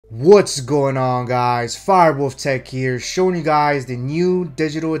What's going on, guys? Firewolf Tech here, showing you guys the new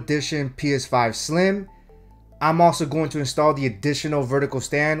digital edition PS5 Slim. I'm also going to install the additional vertical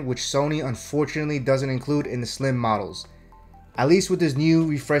stand, which Sony unfortunately doesn't include in the Slim models. At least with this new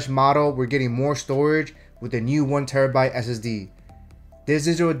refreshed model, we're getting more storage with the new 1TB SSD. This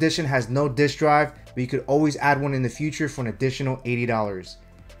digital edition has no disk drive, but you could always add one in the future for an additional $80.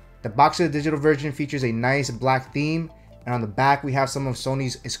 The box of the digital version features a nice black theme, and on the back we have some of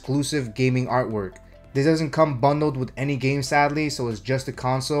Sony's exclusive gaming artwork. This doesn't come bundled with any game sadly, so it's just the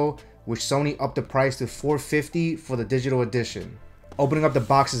console, which Sony upped the price to $450 for the digital edition. Opening up the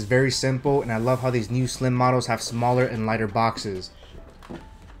box is very simple, and I love how these new Slim models have smaller and lighter boxes.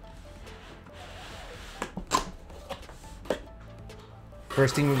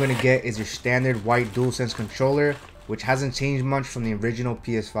 First thing we're going to get is your standard white DualSense controller, which hasn't changed much from the original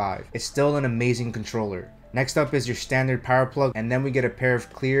PS5. It's still an amazing controller. Next up is your standard power plug, and then we get a pair of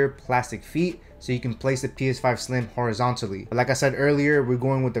clear plastic feet so you can place the PS5 Slim horizontally. But like I said earlier, we're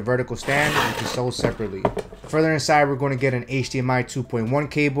going with the vertical stand, which is sold separately. Further inside, we're going to get an HDMI 2.1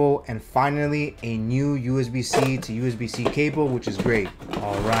 cable, and finally a new USB-C to USB-C cable, which is great.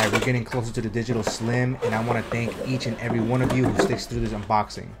 Alright, we're getting closer to the digital Slim, and I want to thank each and every one of you who sticks through this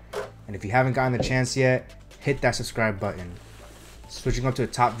unboxing. And if you haven't gotten the chance yet, hit that subscribe button. Switching up to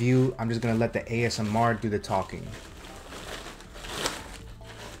the top view, I'm just going to let the ASMR do the talking.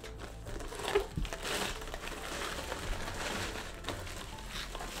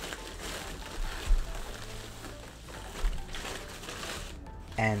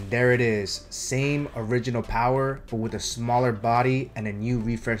 And there it is, same original power, but with a smaller body and a new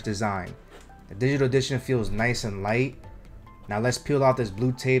refreshed design. The digital edition feels nice and light. Now let's peel off this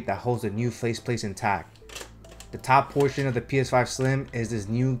blue tape that holds the new faceplate intact. The top portion of the PS5 Slim is this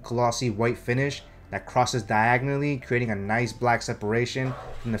new glossy white finish that crosses diagonally, creating a nice black separation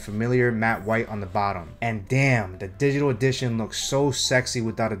from the familiar matte white on the bottom. And damn, the digital edition looks so sexy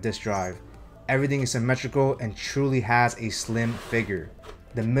without a disk drive. Everything is symmetrical and truly has a slim figure.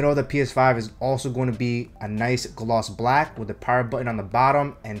 The middle of the PS5 is also going to be a nice gloss black with the power button on the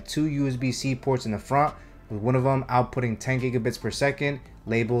bottom and two USB-C ports in the front, with one of them outputting 10 gigabits per second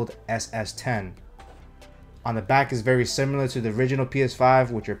labeled SS10. On the back is very similar to the original PS5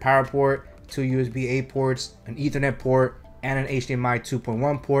 with your power port, two USB-A ports, an Ethernet port, and an HDMI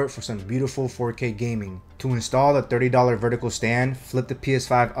 2.1 port for some beautiful 4K gaming. To install the $30 vertical stand, flip the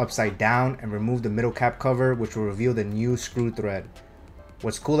PS5 upside down and remove the middle cap cover, which will reveal the new screw thread.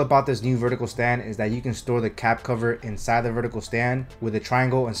 What's cool about this new vertical stand is that you can store the cap cover inside the vertical stand with a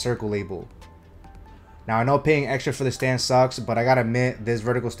triangle and circle label. Now I know paying extra for the stand sucks, but I gotta admit this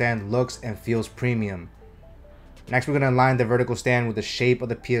vertical stand looks and feels premium. Next, we're going to align the vertical stand with the shape of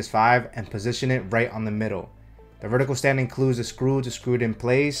the PS5 and position it right on the middle. The vertical stand includes a screw to screw it in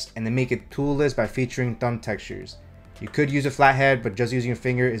place, and they make it toolless by featuring thumb textures. You could use a flat head, but just using your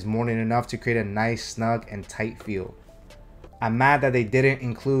finger is more than enough to create a nice, snug, and tight feel. I'm mad that they didn't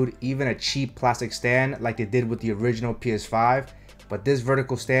include even a cheap plastic stand like they did with the original PS5, but this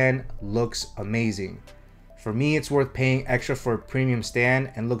vertical stand looks amazing. For me, it's worth paying extra for a premium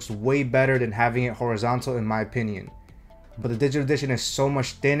stand and looks way better than having it horizontal in my opinion. But the digital edition is so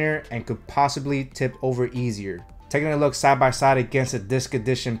much thinner and could possibly tip over easier. Taking a look side by side against the disc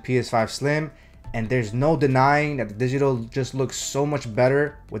edition PS5 Slim, and there's no denying that the digital just looks so much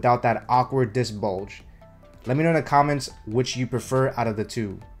better without that awkward disc bulge. Let me know in the comments which you prefer out of the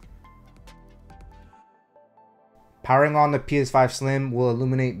two. Powering on the PS5 Slim will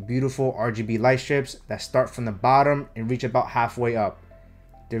illuminate beautiful RGB light strips that start from the bottom and reach about halfway up.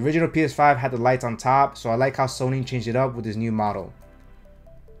 The original PS5 had the lights on top, so I like how Sony changed it up with this new model.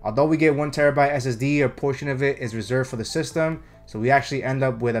 Although we get 1TB SSD, a portion of it is reserved for the system, so we actually end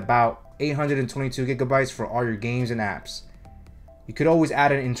up with about 822 gigabytes for all your games and apps. You could always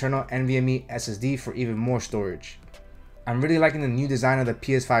add an internal NVMe SSD for even more storage. I'm really liking the new design of the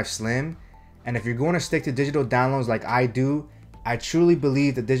PS5 Slim. And if you're going to stick to digital downloads like I do, I truly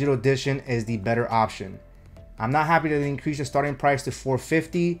believe the digital edition is the better option. I'm not happy that they increased the starting price to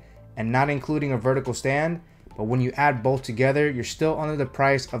 $450 and not including a vertical stand, but when you add both together, you're still under the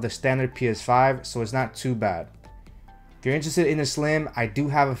price of the standard PS5, so it's not too bad. If you're interested in the Slim, I do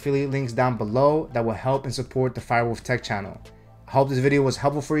have affiliate links down below that will help and support the Firewolf Tech channel. I hope this video was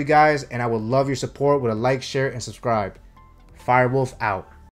helpful for you guys, and I would love your support with a like, share, and subscribe. Firewolf out.